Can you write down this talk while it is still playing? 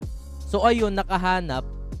So ayun, nakahanap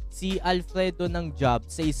si Alfredo ng job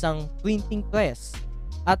sa isang printing press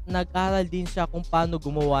at nag-aral din siya kung paano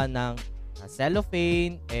gumawa ng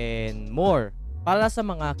cellophane and more para sa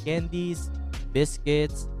mga candies,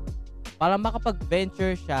 biscuits, para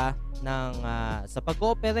makapag-venture siya sa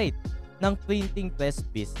pag-ooperate ng printing press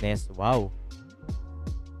business. Wow!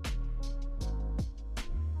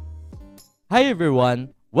 Hi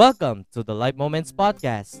everyone! Welcome to the Life Moments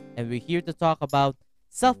Podcast, and we're here to talk about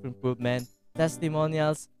self-improvement,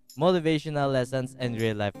 testimonials, motivational lessons, and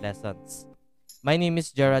real-life lessons. My name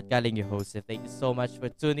is Gerard Kaling, your host, and thank you so much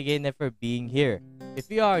for tuning in and for being here.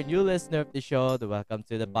 If you are a new listener of the show, then welcome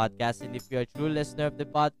to the podcast, and if you're a true listener of the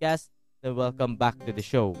podcast, then welcome back to the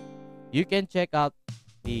show. You can check out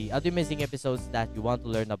the other amazing episodes that you want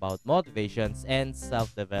to learn about motivations and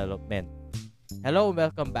self-development. Hello and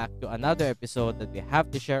welcome back to another episode that we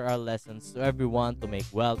have to share our lessons to everyone to make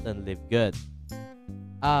wealth and live good.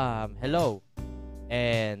 Hello,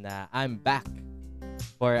 and I'm back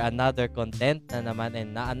for another content na naman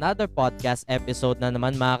and another podcast episode na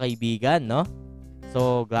naman mga kaibigan, no?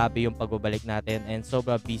 So, grabe yung pagbabalik natin and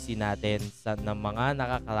sobrang busy natin ng mga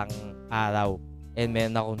nakakarang araw and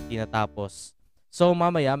meron akong tinatapos. So,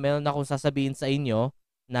 mamaya meron akong sasabihin sa inyo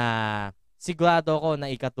na sigurado ko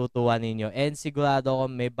na ikatutuwa ninyo and sigurado ko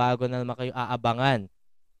may bago na naman kayo aabangan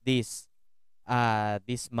this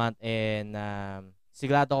month and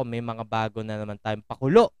sigurado ko may mga bago na naman tayong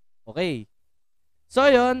pakulo. Okay. So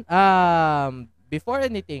yun, before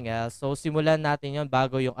anything else, so simulan natin yun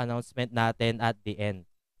bago yung announcement natin at the end.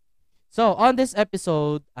 So on this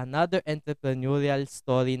episode, another entrepreneurial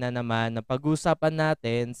story na naman na pag-usapan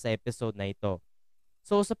natin sa episode na ito.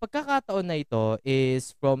 So sa pagkakataon na ito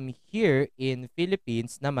is from here in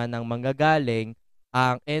Philippines naman ang manggagaling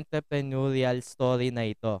ang entrepreneurial story na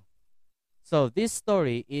ito. So this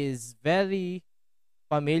story is very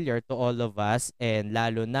familiar to all of us and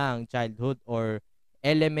lalo na ang childhood or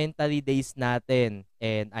elementary days natin.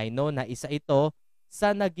 And I know na isa ito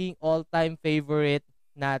sa naging all-time favorite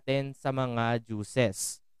natin sa mga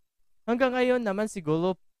juices. Hanggang ngayon naman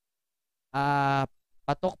siguro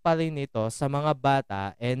patok pa rin ito sa mga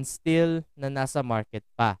bata and still na nasa market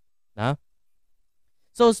pa. Na?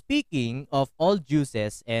 So speaking of all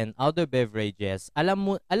juices and other beverages,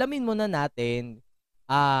 alamin muna natin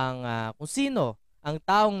ang kung sino ang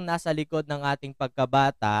taong nasa likod ng ating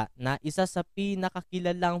pagkabata na isa sa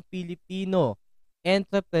pinakakilalang Pilipino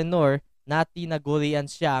entrepreneur na tinagurian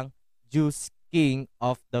siyang Juice King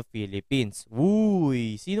of the Philippines.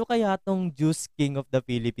 Uy, sino kaya tong Juice King of the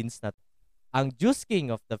Philippines na to? Ang Juice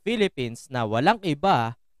King of the Philippines na walang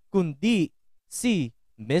iba kundi si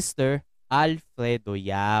Mr. Alfredo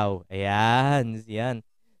Yao. Ayan, yan.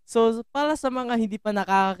 So, para sa mga hindi pa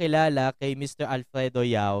nakakakilala kay Mr. Alfredo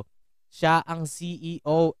Yao, siya ang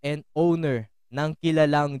CEO and owner ng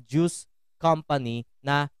kilalang juice company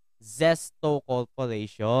na Zesto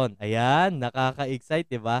Corporation. Ayan,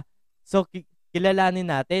 nakaka-excite, diba? So,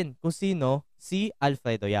 kilalanin natin kung sino si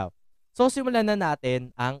Alfredo Yao. So, simulan na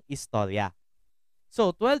natin ang istorya.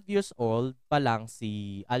 So, 12 years old pa lang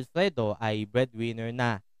si Alfredo ay breadwinner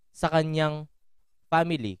na sa kanyang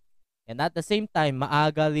family. And at the same time,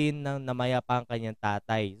 maaga rin nang namayapa ang kanyang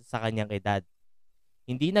tatay sa kanyang edad.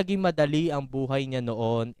 Hindi naging madali ang buhay niya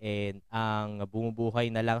noon and ang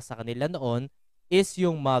bumubuhay na lang sa kanila noon is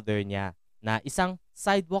yung mother niya na isang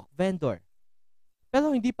sidewalk vendor.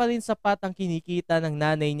 Pero hindi pa rin sapat ang kinikita ng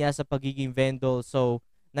nanay niya sa pagiging vendor, so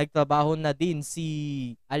nagtrabaho na din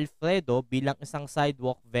si Alfredo bilang isang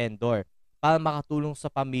sidewalk vendor para makatulong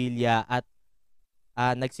sa pamilya at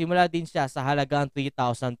nagsimula din siya sa halagang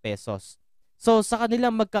 3,000 pesos. So sa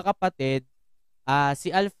kanilang magkakapatid,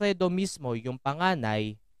 si Alfredo mismo yung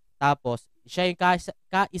panganay, tapos siya yung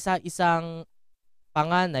kaisa-isang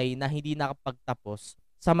panganay na hindi nakapagtapos,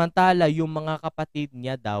 samantala yung mga kapatid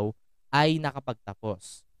niya daw ay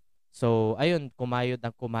nakapagtapos. So ayun,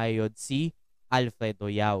 kumayod si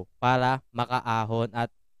Alfredo Yao para makaahon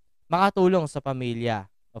at makatulong sa pamilya,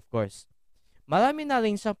 of course. Marami na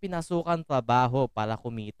rin siyang pinasukan trabaho para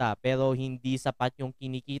kumita pero hindi sapat yung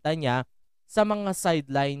kinikita niya sa mga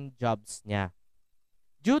sideline jobs niya.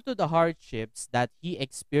 Due to the hardships that he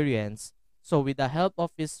experienced, so with the help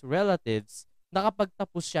of his relatives,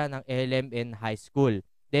 nakapagtapos siya ng LMN High School.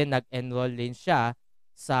 Then nag-enroll din siya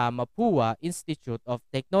sa Mapua Institute of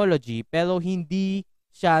Technology pero hindi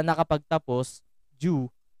siya nakapagtapos due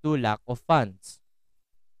to lack of funds.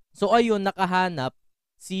 So ayun, nakahanap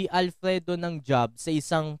si Alfredo ng job sa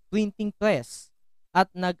isang printing press at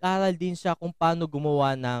nag-aral din siya kung paano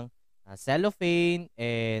gumawa ng cellophane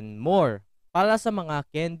and more para sa mga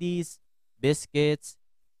candies, biscuits,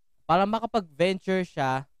 para makapag-venture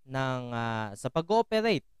siya sa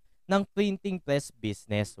pag-ooperate ng printing press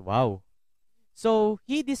business. Wow. So,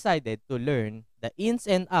 he decided to learn the ins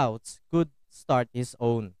and outs could start his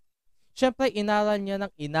own. Siyempre, inaral niya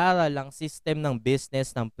ng inaral ang system ng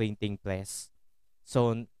business ng printing press.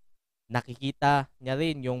 So, nakikita niya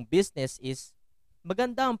rin yung business is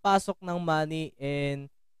maganda ang pasok ng money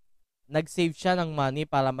and nag-save siya ng money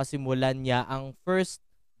para masimulan niya ang first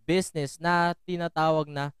business na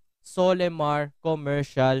tinatawag na Solemar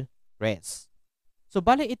Commercial Press. So,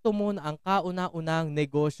 bale ito muna ang kauna-unang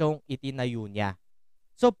negosyong itinayo niya.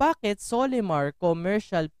 So, bakit Solemar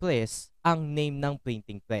Commercial Press ang name ng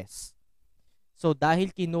printing press? So,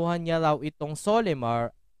 dahil kinuha niya raw itong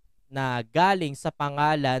Solemar na galing sa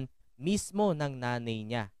pangalan mismo ng nanay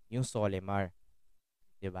niya, yung Solemar.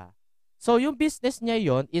 'Di ba? So, yung business niya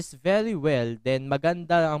yon is very well, then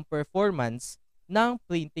maganda ang performance ng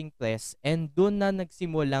printing press and doon na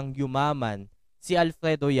nagsimulang yumaman si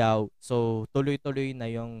Alfredo Yao. So, tuloy-tuloy na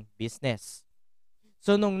yung business.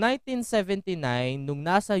 So, noong 1979, nung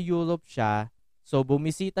nasa Europe siya, so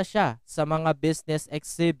bumisita siya sa mga business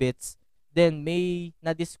exhibits, then may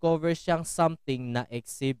na-discover siyang something na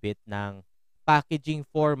exhibit ng packaging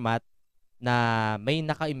format na may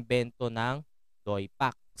nakaimbento ng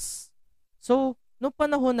Doypax. So, nung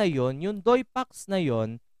panahon na yon, yung Doypax na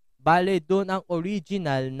yon, bale doon ang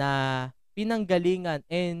original na pinanggalingan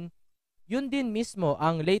and yun din mismo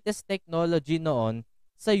ang latest technology noon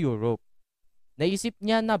sa Europe. Naisip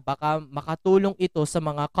niya na baka makatulong ito sa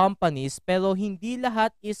mga companies pero hindi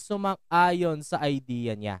lahat is sumang-ayon sa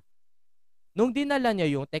idea niya. Nung dinala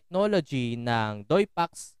niya yung technology ng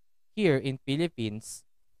Doypax here in Philippines,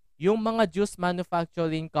 yung mga juice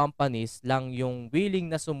manufacturing companies lang yung willing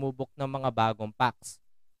na sumubok ng mga bagong packs.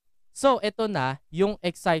 So, ito na yung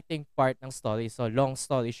exciting part ng story. So, long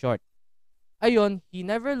story short. Ayun, he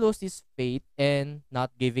never lost his faith and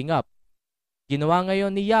not giving up. Ginawa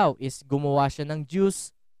ngayon ni Yao is gumawa siya ng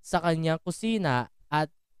juice sa kanyang kusina at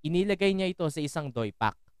inilagay niya ito sa isang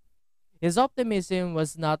doypack. His optimism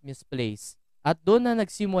was not misplaced at doon na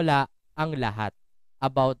nagsimula ang lahat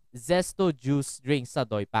about Zesto juice drink sa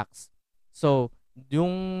Doypax. So,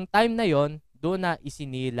 yung time na yon, doon na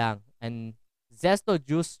isinilang and Zesto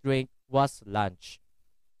juice drink was launched.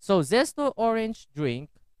 So, Zesto orange drink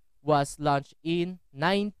was launched in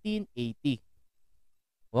 1980.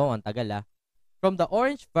 Wow, ang tagal ah. From the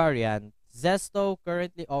orange variant, Zesto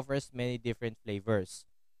currently offers many different flavors.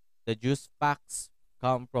 The juice packs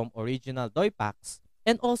come from original Doypax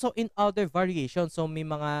and also in other variations. So, may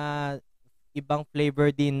mga ibang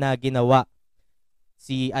flavor din na ginawa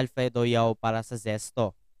si Alfredo Yao para sa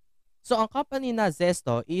Zesto. So, ang company na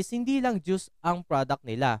Zesto is hindi lang juice ang product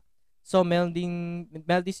nila. So, meron din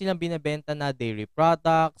silang binibenta na dairy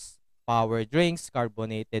products, power drinks,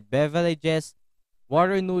 carbonated beverages,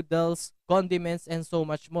 water noodles, condiments, and so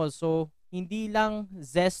much more. So, hindi lang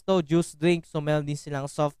Zesto juice drink. So, meron din silang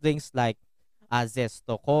soft drinks like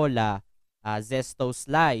Zesto Cola, Zesto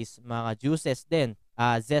Slice, mga juices din,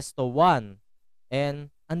 Zesto One, and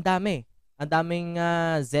ang dami. Ang daming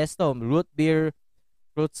Zesto, root beer,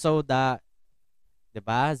 fruit soda, 'di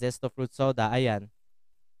ba? Zesto fruit soda, ayan.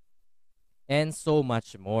 And so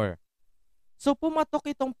much more. So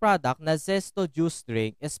pumatok itong product na Zesto juice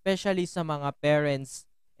drink especially sa mga parents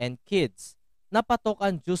and kids na patok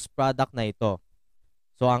ang juice product na ito.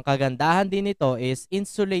 So ang kagandahan din nito is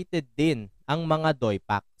insulated din ang mga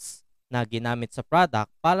Doypax na ginamit sa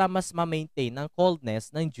product para mas ma-maintain ang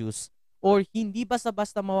coldness ng juice or hindi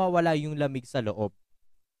basta-basta mawawala yung lamig sa loob.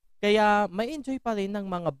 Kaya may enjoy pa rin ng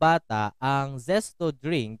mga bata ang Zesto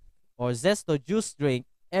drink or Zesto juice drink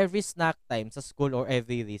every snack time sa school or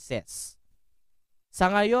every recess. Sa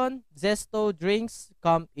ngayon, Zesto drinks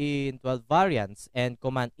come in 12 variants and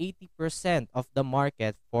command 80% of the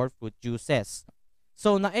market for fruit juices.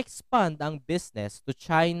 So na-expand ang business to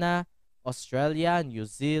China, Australia, New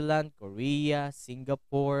Zealand, Korea,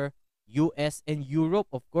 Singapore, US, and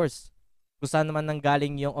Europe of course. Kung saan naman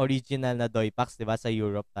nanggaling yung original na Doypax, di ba, sa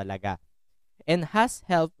Europe talaga. And has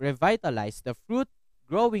helped revitalize the fruit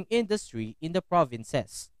growing industry in the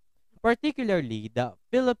provinces. Particularly the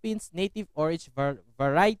Philippines native orange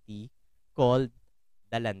variety called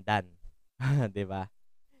Dalandan. Di ba?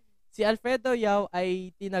 Si Alfredo Yao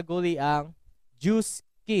ay tinaguri ang Juice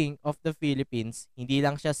King of the Philippines. Hindi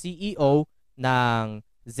lang siya CEO ng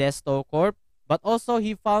Zesto Corp, but also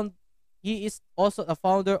he is also a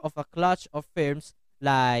founder of a clutch of firms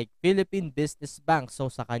like Philippine Business Bank. So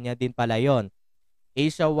sa kanya din pala yon.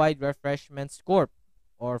 Asia Wide Refreshments Corp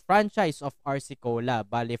or franchise of RC Cola.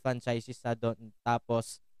 Bali franchises na doon.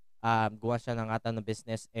 Tapos gawa siya ng ata ng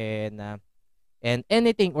business and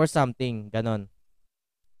anything or something. Ganon.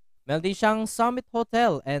 Meron din siyang Summit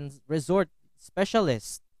Hotel and Resort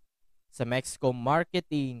Specialist sa Mexico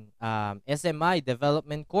Marketing, SMI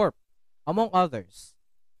Development Corp, among others.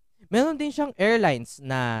 Meron din siyang airlines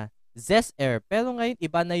na Zest Air, pero ngayon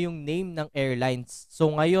iba na yung name ng airlines. So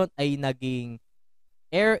ngayon ay naging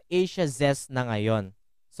Air Asia Zest na ngayon.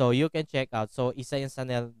 So you can check out. So isa yung sa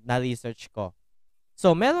na-research ko.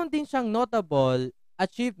 So meron din siyang notable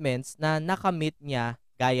achievements na nakamit niya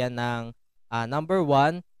gaya ng number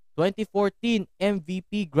 1, 2014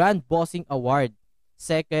 MVP Grand Bossing Award.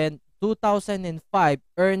 Second, 2005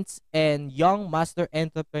 Ernst and Young Master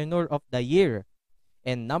Entrepreneur of the Year.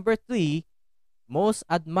 And number 3, Most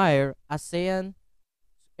Admired ASEAN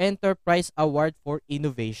Enterprise Award for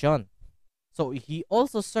Innovation. So he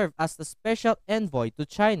also served as the special envoy to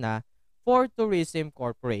China for Tourism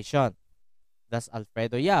Corporation. Thus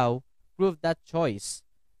Alfredo Yao proved that choice,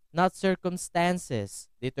 not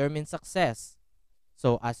circumstances, determine success.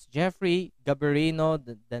 So as Jeffrey Gabarino,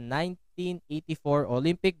 the 1984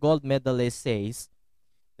 Olympic gold medalist says,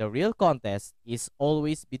 the real contest is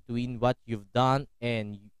always between what you've done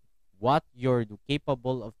and what you're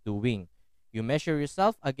capable of doing. You measure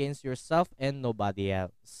yourself against yourself and nobody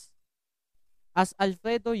else. As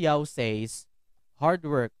Alfredo Yao says, hard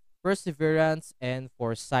work, perseverance, and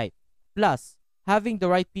foresight, plus having the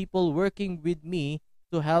right people working with me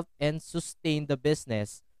to help and sustain the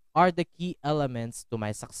business are the key elements to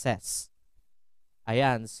my success.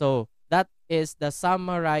 Ayan, so that is the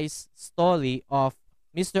summarized story of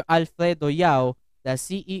Mr. Alfredo Yao, the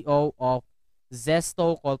CEO of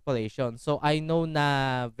Zesto Corporation. So I know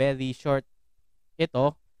na very short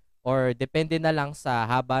ito or depende na lang sa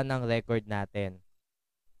haba ng record natin.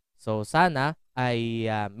 So sana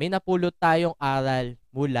ay may napulot tayong aral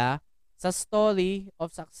mula sa story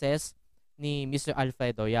of success ni Mr.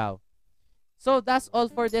 Alfredo Yao. So that's all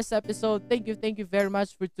for this episode. Thank you very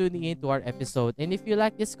much for tuning in to our episode. And if you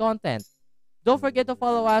like this content, don't forget to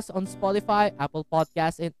follow us on Spotify, Apple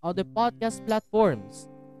Podcasts, and other podcast platforms.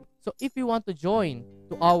 So if you want to join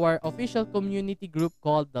to our official community group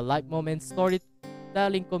called the Life Moments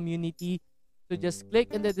Storytelling Community, so just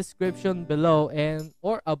click in the description below and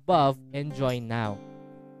or above and join now.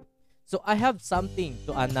 So I have something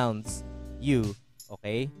to announce you,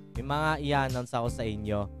 okay? May mga i-announce ako sa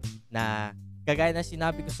inyo na kagaya na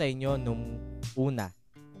sinabi ko sa inyo nung una,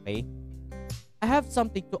 okay? I have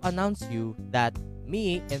something to announce you that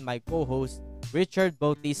me and my co-host Richard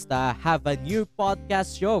Bautista have a new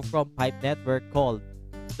podcast show from Pipe Network called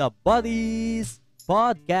The Buddies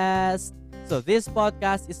Podcast. So this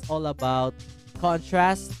podcast is all about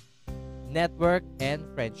contrast, network, and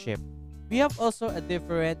friendship. We have also a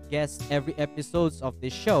different guest every episodes of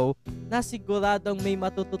this show na siguradong may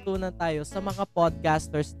matututunan tayo sa mga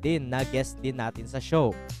podcasters din na guest din natin sa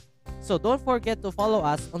show. So don't forget to follow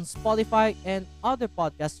us on Spotify and other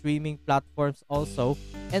podcast streaming platforms also.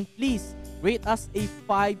 And please rate us a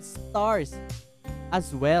 5 stars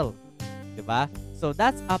as well. Diba? So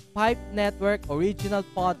that's a Pipe Network original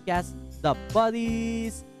podcast, The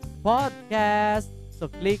Buddies Podcast. So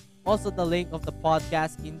click also the link of the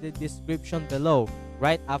podcast in the description below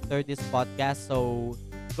right after this podcast. So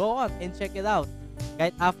go on and check it out.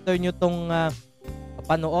 Kahit after nyo tong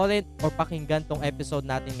panoorin or pakinggan tong episode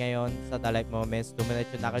natin ngayon sa The Life Moments,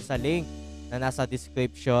 dumiretso na kayo sa link na nasa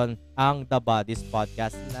description ang The Buddies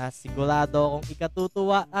Podcast na sigurado kung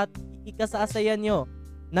ikatutuwa at ikasasayan nyo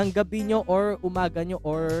ng gabi nyo or umaga nyo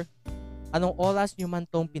or anong oras nyo man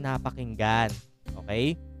tong pinapakinggan.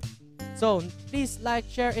 Okay? So, please like,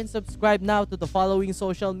 share, and subscribe now to the following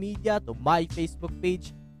social media, to my Facebook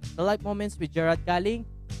page, The Life Moments with Gerard Kaling,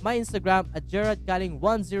 my Instagram at Gerard Kaling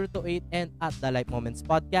 1028 and at The Life Moments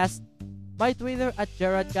Podcast, my Twitter at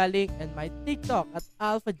Gerard Kaling, and my TikTok at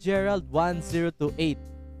Alpha Gerald 1028.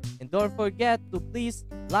 And don't forget to please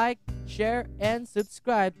like, share, and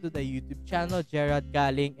subscribe to the YouTube channel Gerard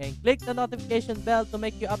Kaling and click the notification bell to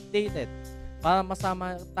make you updated para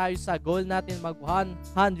masama tayo sa goal natin mag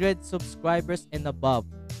 100 subscribers and above.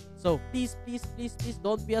 So please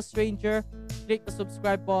don't be a stranger. Click the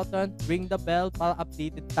subscribe button, ring the bell para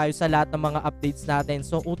updated tayo sa lahat ng mga updates natin.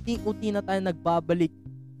 So unti-unti na tayo nagbabalik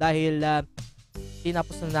dahil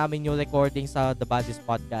tinapos na namin yung recording sa The Buddies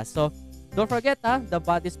Podcast. So don't forget The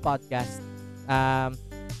Buddies Podcast.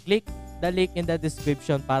 Click the link in the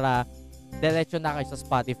description para diretso na kayo sa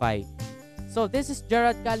Spotify. So this is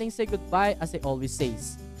Gerard Kaling say goodbye as I always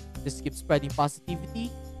says. Just keep spreading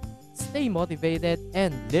positivity, stay motivated,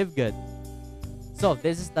 and live good. So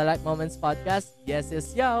this is the Life Moments Podcast. Yes,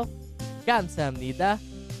 yo. Kamsahamnida.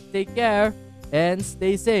 Take care and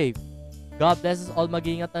stay safe. God bless us all.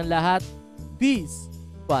 Mag-ingat ang lahat. Peace.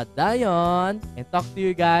 Padayon and talk to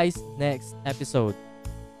you guys next episode.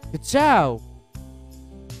 Ciao!